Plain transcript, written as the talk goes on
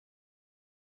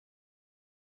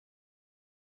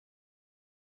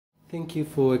Thank you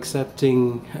for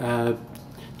accepting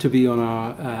to be on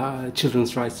our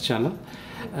Children's Rights channel.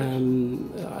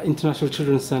 International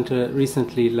Children's Center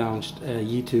recently launched a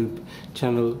YouTube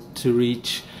channel to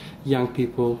reach young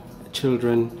people,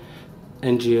 children,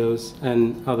 NGOs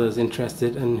and others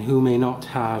interested and who may not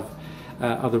have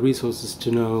other resources to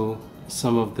know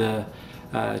some of the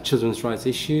children's rights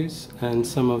issues and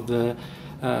some of the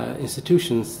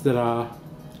institutions that are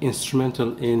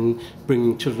instrumental in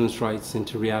bringing children's rights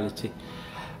into reality.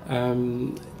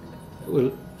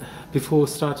 Well, before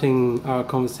starting our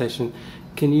conversation,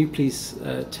 can you please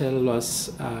tell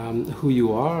us who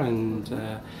you are and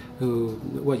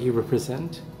what you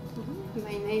represent?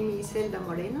 My name is Elda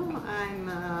Moreno.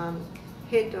 I'm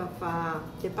head of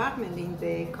department in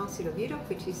the Council of Europe,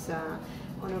 which is an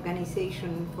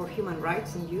organization for human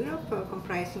rights in Europe,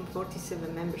 comprising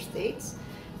 47 member states.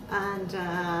 And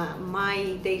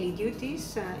my daily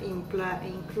duties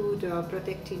include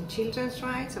protecting children's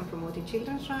rights and promoting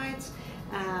children's rights,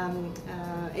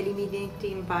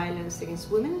 eliminating violence against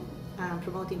women,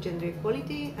 promoting gender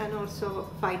equality, and also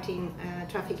fighting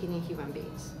trafficking in human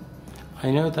beings.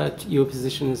 I know that your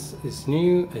position is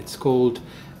new. It's called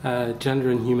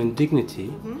Gender and Human Dignity.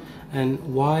 Mm-hmm. And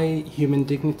why human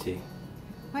dignity?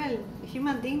 Well,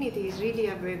 human dignity is really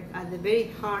at the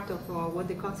very heart of what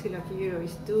the Council of Europe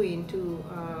is doing to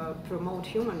promote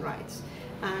human rights.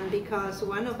 And because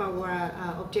one of our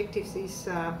objectives is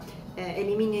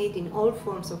eliminating all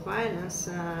forms of violence,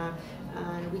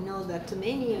 and we know that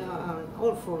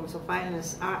all forms of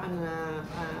violence are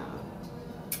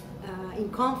in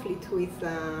conflict with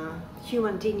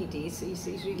human dignity. Is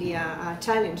really a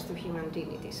challenge to human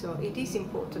dignity. So it is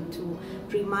important to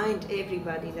remind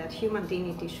everybody that human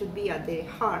dignity should be at the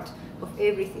heart of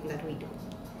everything that we do.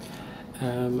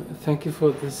 Thank you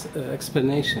for this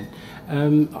explanation.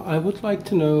 I would like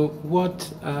to know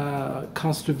what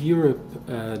Council of Europe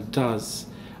does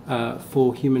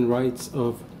for human rights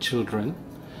of children.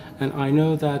 And I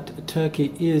know that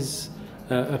Turkey is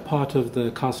a part of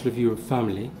the Council of Europe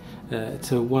family.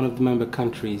 It's one of the member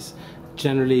countries.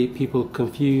 Generally, people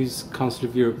confuse Council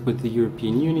of Europe with the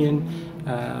European Union.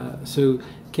 So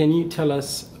can you tell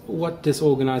us what this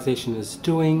organization is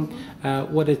doing,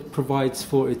 what it provides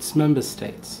for its member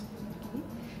states?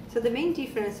 So the main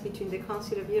difference between the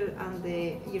Council of Europe and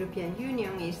the European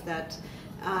Union is that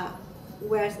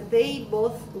whereas they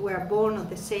both were born of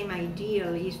the same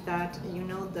ideal, is that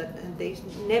that there's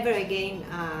never again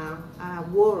a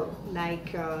war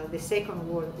like the Second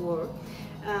World War.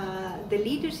 The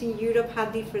leaders in Europe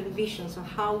had different visions of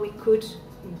how we could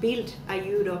build a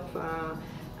Europe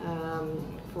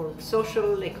for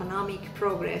social, economic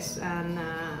progress, and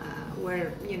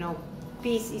where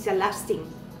peace is a lasting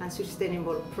and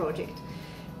sustainable project.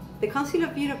 The Council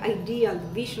of Europe ideal, the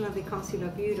vision of the Council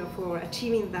of Europe for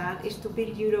achieving that is to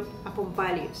build Europe upon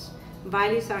values.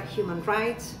 Values are human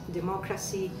rights,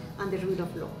 democracy, and the rule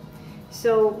of law.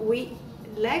 So we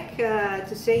like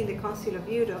to say in the Council of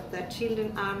Europe that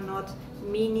children are not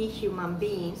mini human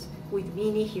beings with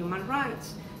mini human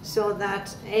rights, so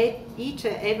that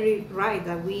every right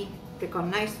that we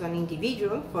recognize to an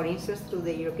individual, for instance through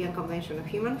the European Convention of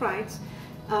Human Rights,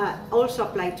 also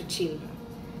apply to children.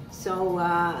 So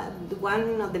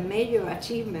one of the major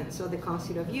achievements of the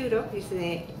Council of Europe is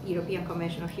the European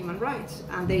Convention of Human Rights.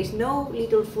 And there is no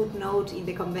little footnote in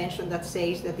the convention that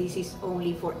says that this is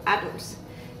only for adults.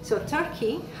 So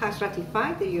Turkey has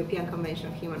ratified the European Convention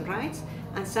of Human Rights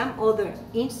and some other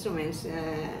instruments,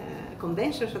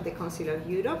 conventions of the Council of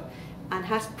Europe, and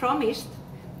has promised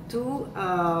to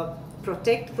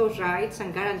protect those rights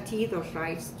and guarantee those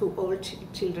rights to all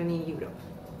children in Europe,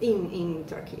 in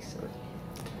Turkey. Sorry.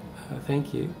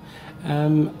 Thank you.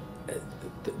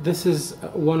 This is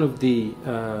one of the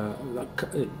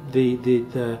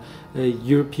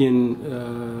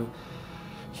European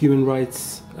Human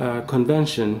Rights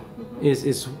Convention. Mm-hmm.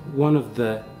 is one of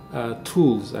the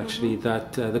tools actually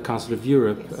that the Council of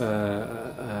Europe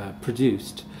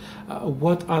produced.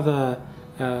 What other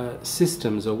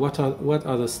systems or what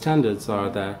other standards are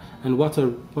there, and what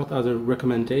other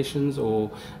recommendations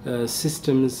or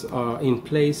systems are in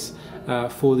place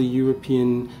for the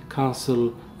European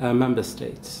Council member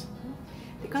states?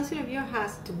 The Council of Europe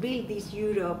has to build this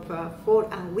Europe for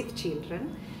and with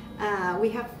children. We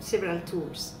have several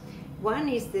tools. One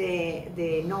is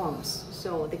the norms,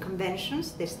 so the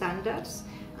conventions, the standards,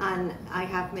 and I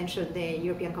have mentioned the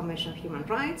European Convention of Human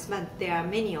Rights, but there are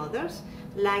many others,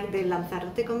 like the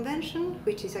Lanzarote Convention,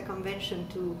 which is a convention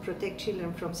to protect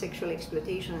children from sexual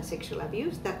exploitation and sexual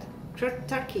abuse that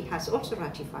Turkey has also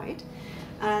ratified.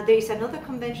 There is another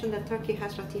convention that Turkey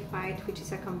has ratified, which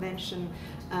is a convention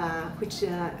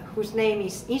whose name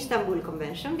is Istanbul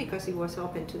Convention, because it was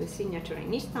open to the signature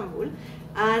in Istanbul,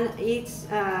 and it's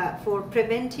for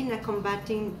preventing and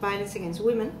combating violence against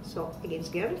women, so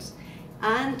against girls,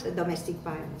 and domestic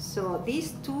violence. So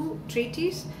these two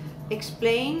treaties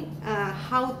explain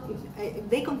how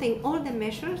they contain all the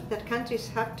measures that countries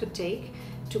have to take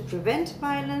to prevent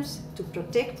violence, to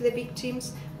protect the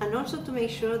victims, and also to make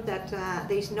sure that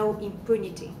there is no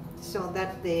impunity, so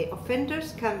that the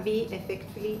offenders can be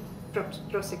effectively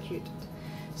prosecuted.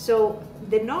 So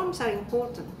the norms are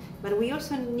important, but we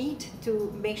also need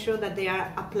to make sure that they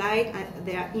are applied and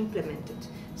they are implemented.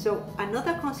 So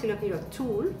another Council of Europe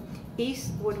tool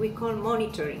is what we call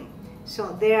monitoring.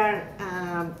 So there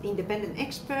are independent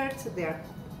experts, there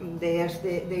is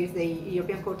the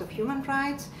European Court of Human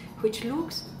Rights, which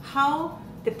looks how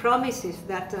the promises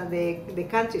that the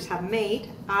countries have made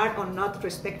are or not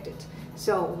respected.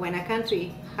 So when a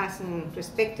country hasn't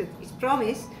respected its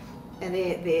promise,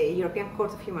 the European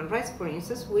Court of Human Rights, for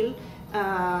instance, will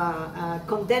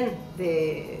condemn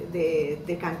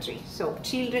the country. So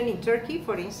children in Turkey,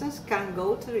 for instance, can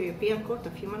go to the European Court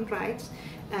of Human Rights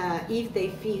if they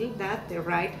feel that their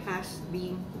right has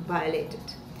been violated.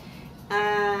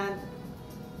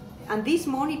 And these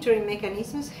monitoring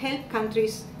mechanisms help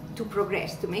countries to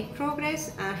progress, to make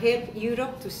progress, and help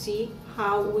Europe to see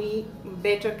how we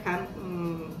better can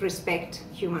respect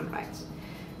human rights.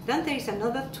 Then there is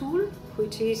another tool,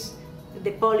 which is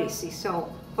the policy.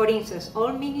 So, for instance,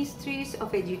 all ministries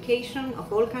of education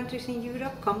of all countries in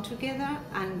Europe come together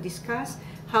and discuss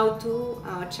how to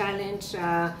challenge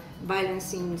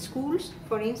violence in schools,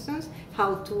 for instance,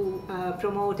 how to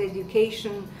promote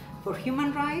education for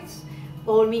human rights.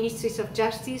 All ministries of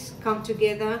justice come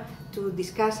together to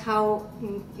discuss how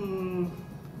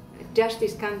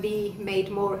justice can be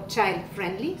made more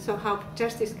child-friendly, so how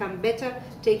justice can better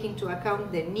take into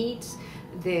account the needs,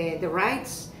 the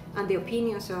rights, and the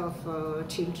opinions of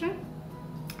children.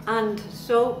 And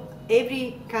so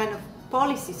every kind of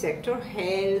policy sector,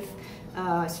 health,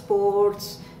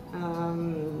 sports,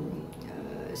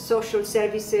 social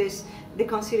services, the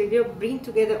Council of Europe bring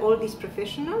together all these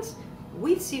professionals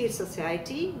with civil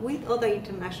society, with other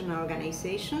international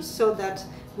organizations, so that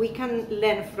we can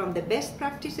learn from the best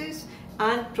practices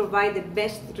and provide the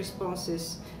best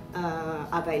responses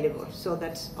available, so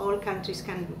that all countries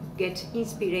can get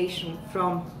inspiration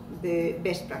from the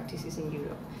best practices in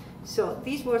Europe. So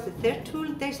this was the third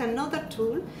tool. There's another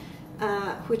tool,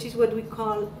 which is what we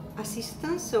call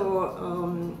assistance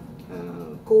or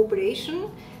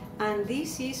cooperation. And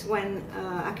this is when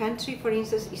a country, for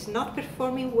instance, is not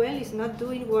performing well, is not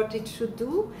doing what it should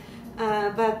do,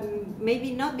 but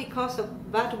maybe not because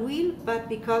of bad will, but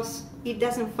because it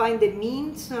doesn't find the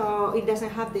means or it doesn't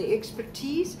have the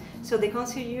expertise. So the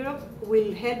Council of Europe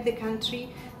will help the country,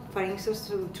 for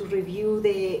instance, to review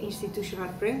the institutional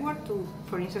framework,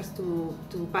 for instance,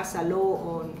 to pass a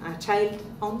law on a child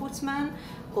ombudsman,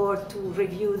 or to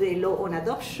review the law on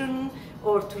adoption,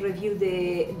 or to review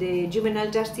the juvenile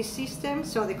justice system.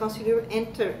 So the Council of Europe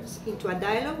enters into a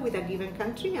dialogue with a given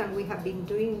country, and we have been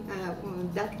doing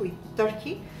that with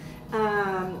Turkey,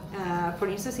 for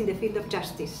instance, in the field of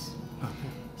justice. Okay.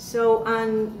 So,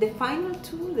 and the final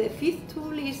tool, the fifth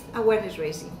tool, is awareness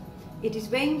raising. It is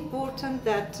very important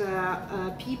that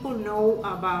people know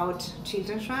about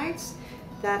children's rights,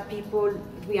 that people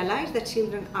realize that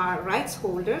children are rights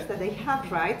holders, that they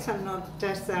have rights and not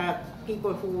just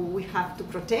people who we have to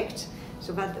protect,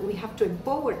 so that we have to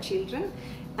empower children,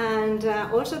 and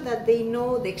also that they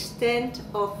know the extent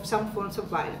of some forms of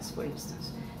violence, for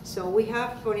instance. So we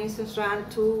have, for instance, run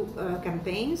two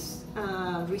campaigns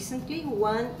recently,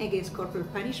 one against corporal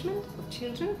punishment of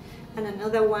children and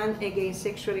another one against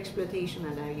sexual exploitation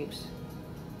and abuse.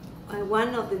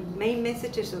 One of the main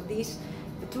messages of these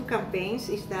two campaigns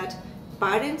is that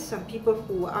parents and people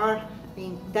who are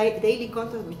in daily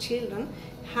contact with children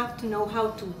have to know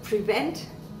how to prevent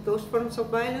those forms of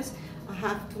violence, and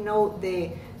have to know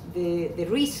the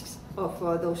risks of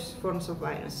those forms of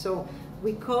violence. So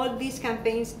we call these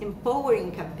campaigns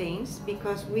empowering campaigns,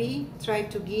 because we try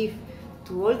to give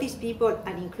to all these people,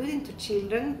 and including to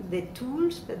children, the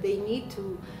tools that they need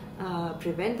to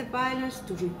prevent the violence,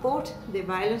 to report the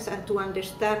violence, and to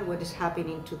understand what is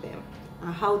happening to them,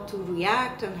 how to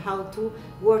react and how to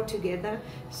work together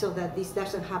so that this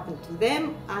doesn't happen to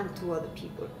them and to other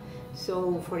people.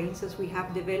 So, for instance, we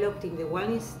have developed in the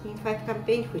One in Five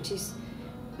campaign, which is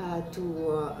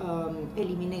to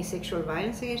eliminate sexual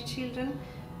violence against children,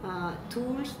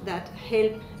 tools that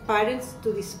help parents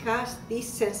to discuss this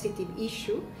sensitive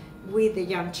issue with the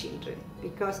young children,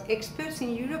 because experts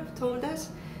in Europe told us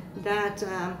that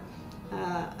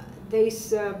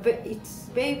it's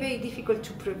very, very difficult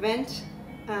to prevent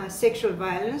sexual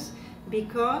violence,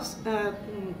 because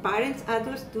parents,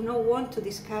 adults do not want to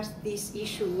discuss this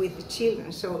issue with the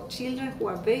children. So children who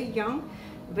are very young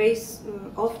very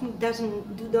often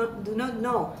do not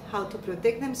know how to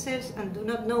protect themselves and do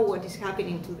not know what is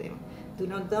happening to them. Do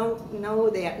not know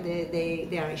they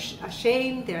are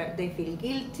ashamed, they feel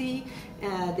guilty,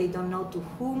 they don't know to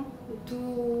whom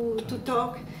to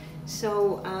talk.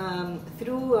 So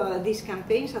through these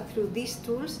campaigns and through these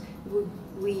tools,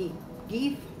 we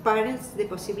give parents the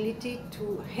possibility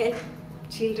to help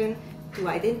children to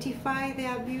identify the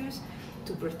abuse,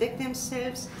 to protect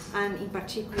themselves, and in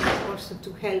particular also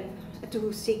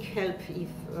to seek help if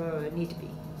need be.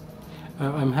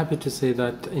 I'm happy to say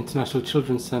that International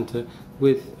Children's Center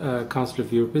with Council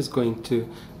of Europe is going to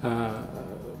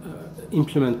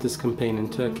implement this campaign in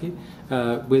Turkey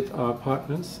with our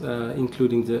partners,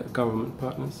 including the government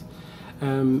partners.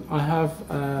 I have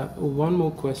one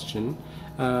more question.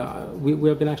 We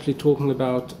have been actually talking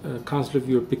about Council of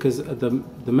Europe because the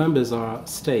members are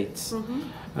states.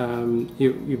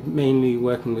 You're mainly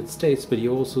working with states, but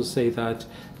you also say that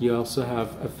you also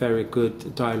have a very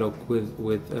good dialogue with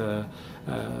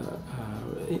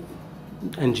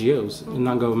NGOs,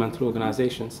 non-governmental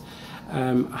organizations.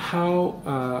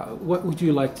 What would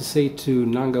you like to say to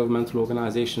non-governmental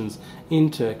organizations in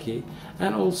Turkey?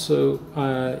 And also,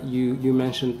 you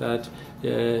mentioned that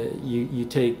you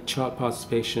take child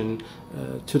participation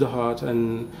to the heart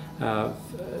and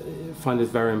find it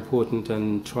very important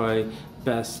and try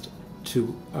best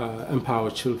to empower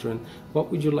children.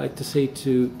 What would you like to say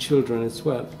to children as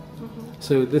well?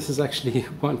 So this is actually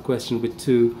one question with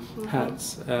two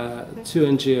hats, two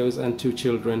NGOs and two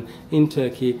children in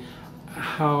Turkey.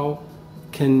 How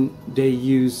can they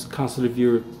use Council of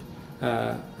Europe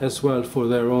as well for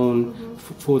their own,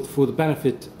 for the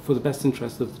benefit, for the best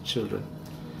interest of the children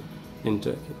in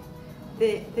Turkey?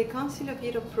 The Council of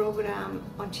Europe program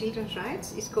on children's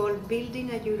rights is called Building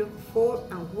a Europe for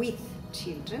and with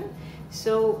Children.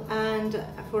 So, and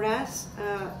for us,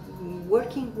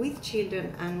 working with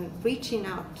children and reaching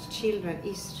out to children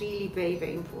is really very,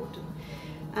 very important.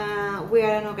 We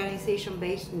are an organization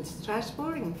based in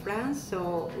Strasbourg, in France,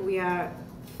 so we are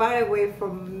far away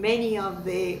from many of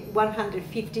the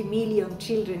 150 million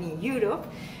children in Europe,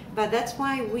 but that's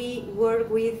why we work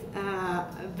with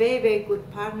very, very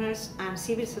good partners, and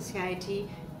civil society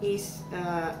is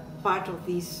part of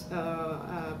this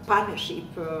partnership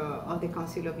of the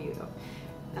Council of Europe.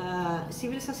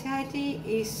 Civil society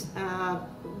is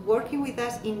working with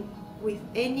us with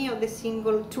any of the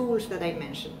single tools that I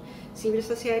mentioned. Civil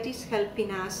society is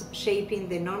helping us shaping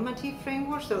the normative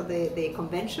framework, so the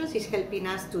conventions, is helping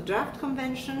us to draft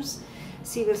conventions.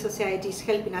 Civil society is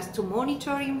helping us to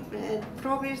monitor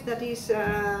progress that is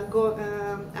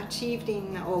achieved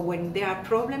or when there are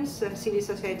problems, and civil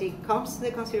society comes to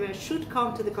the Council, should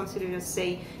come to the Council and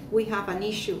say, we have an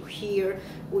issue here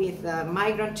with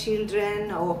migrant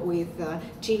children, or with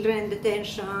children in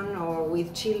detention, or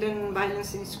with children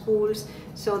violence in schools,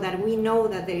 so that we know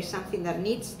that there is something that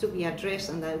needs to be addressed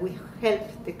and that we help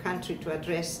the country to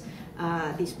address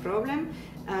this problem.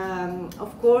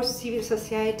 Of course, civil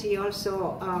society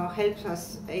also helps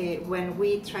us when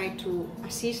we try to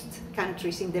assist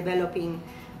countries in developing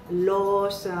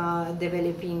laws,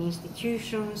 developing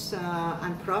institutions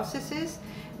and processes.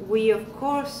 We, of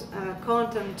course,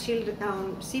 count on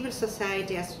civil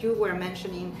society, as you were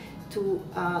mentioning, to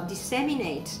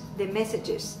disseminate the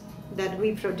messages that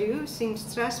we produce in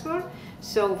Strasbourg.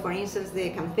 So, for instance,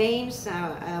 the campaigns,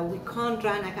 we can't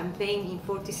run a campaign in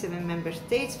 47 member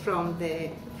states from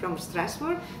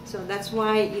Strasbourg. So that's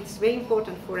why it's very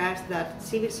important for us that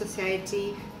civil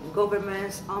society,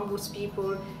 governments,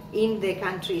 ombudspeople in the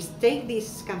countries take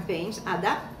these campaigns,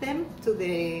 adapt them to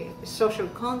the social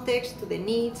context, to the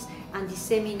needs, and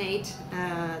disseminate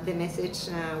the message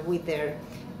with their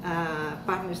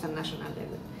partners at national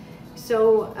level.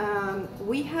 So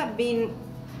we have been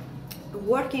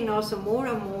working also more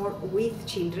and more with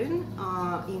children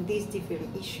in these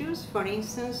different issues. For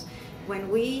instance, when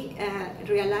we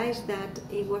realized that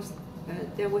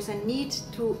there was a need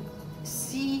to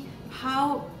see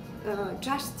how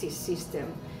justice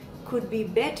system could be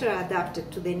better adapted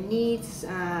to the needs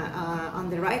on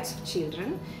the rights of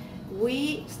children,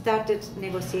 we started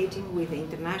negotiating with the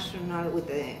international,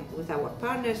 with our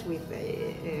partners, with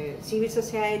civil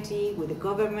society, with the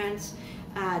governments,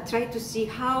 try to see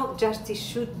how justice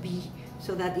should be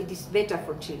so that it is better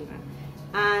for children.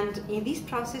 And in this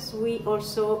process, we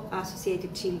also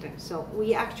associated children. So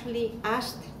we actually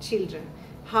asked children,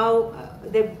 how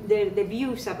the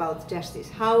views about justice,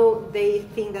 how they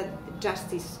think that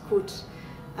justice could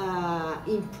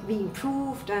be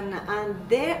improved, and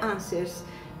their answers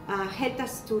helped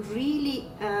us to really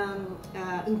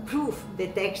improve the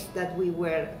text that we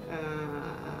were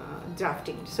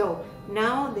drafting. So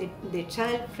now the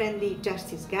child-friendly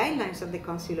justice guidelines of the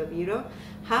Council of Europe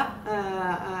have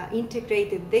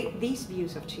integrated these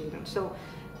views of children. So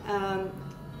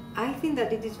I think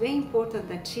that it is very important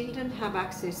that children have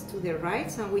access to their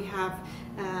rights, and we have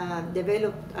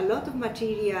developed a lot of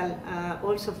material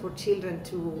also for children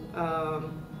to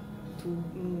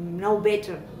know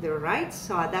better their rights,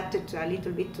 so adapted a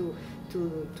little bit to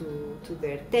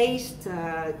their taste,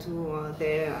 to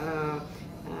their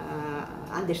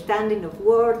understanding of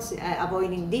words,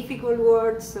 avoiding difficult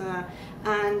words,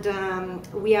 and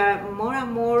we are more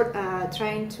and more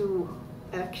trying to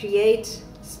create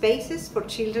spaces for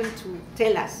children to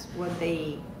tell us what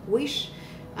they wish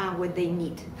and what they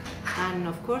need. And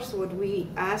of course, what we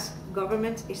ask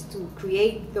governments is to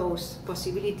create those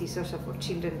possibilities also for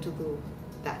children to do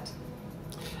that.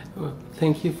 Well,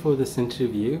 thank you for this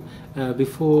interview.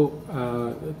 Before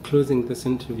closing this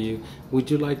interview, would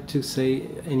you like to say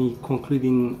any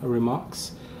concluding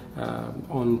remarks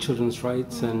on children's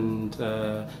rights and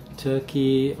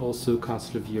Turkey, also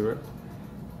Council of Europe?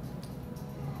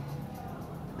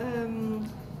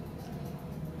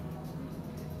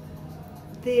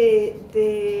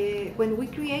 When we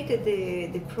created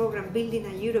the program Building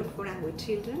a Europe for and with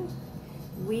Children,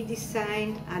 we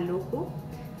designed a logo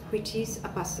which is a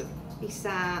puzzle. It's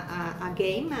a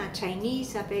game, a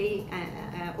very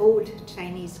old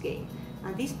Chinese game.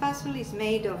 And this puzzle is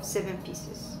made of 7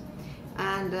 pieces.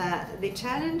 And the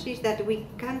challenge is that we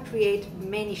can create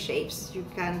many shapes. You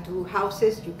can do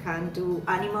houses, you can do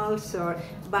animals,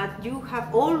 but you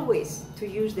have always to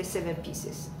use the 7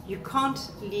 pieces. You can't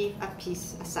leave a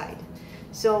piece aside.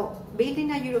 So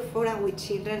building a Europe for and with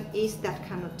children is that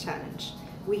kind of challenge.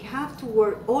 We have to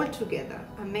work all together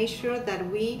and make sure that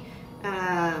we,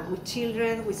 with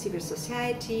children, with civil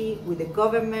society, with the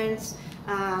governments,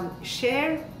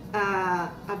 share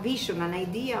a vision, an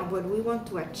idea of what we want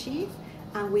to achieve,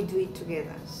 and we do it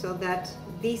together, so that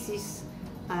this is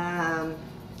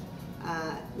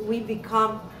we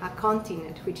become a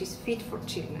continent which is fit for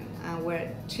children, and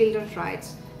where children's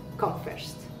rights come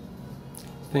first.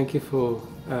 Thank you for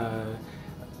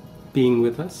being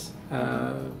with us,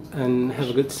 and have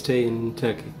a good stay in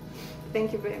Turkey.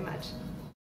 Thank you very much.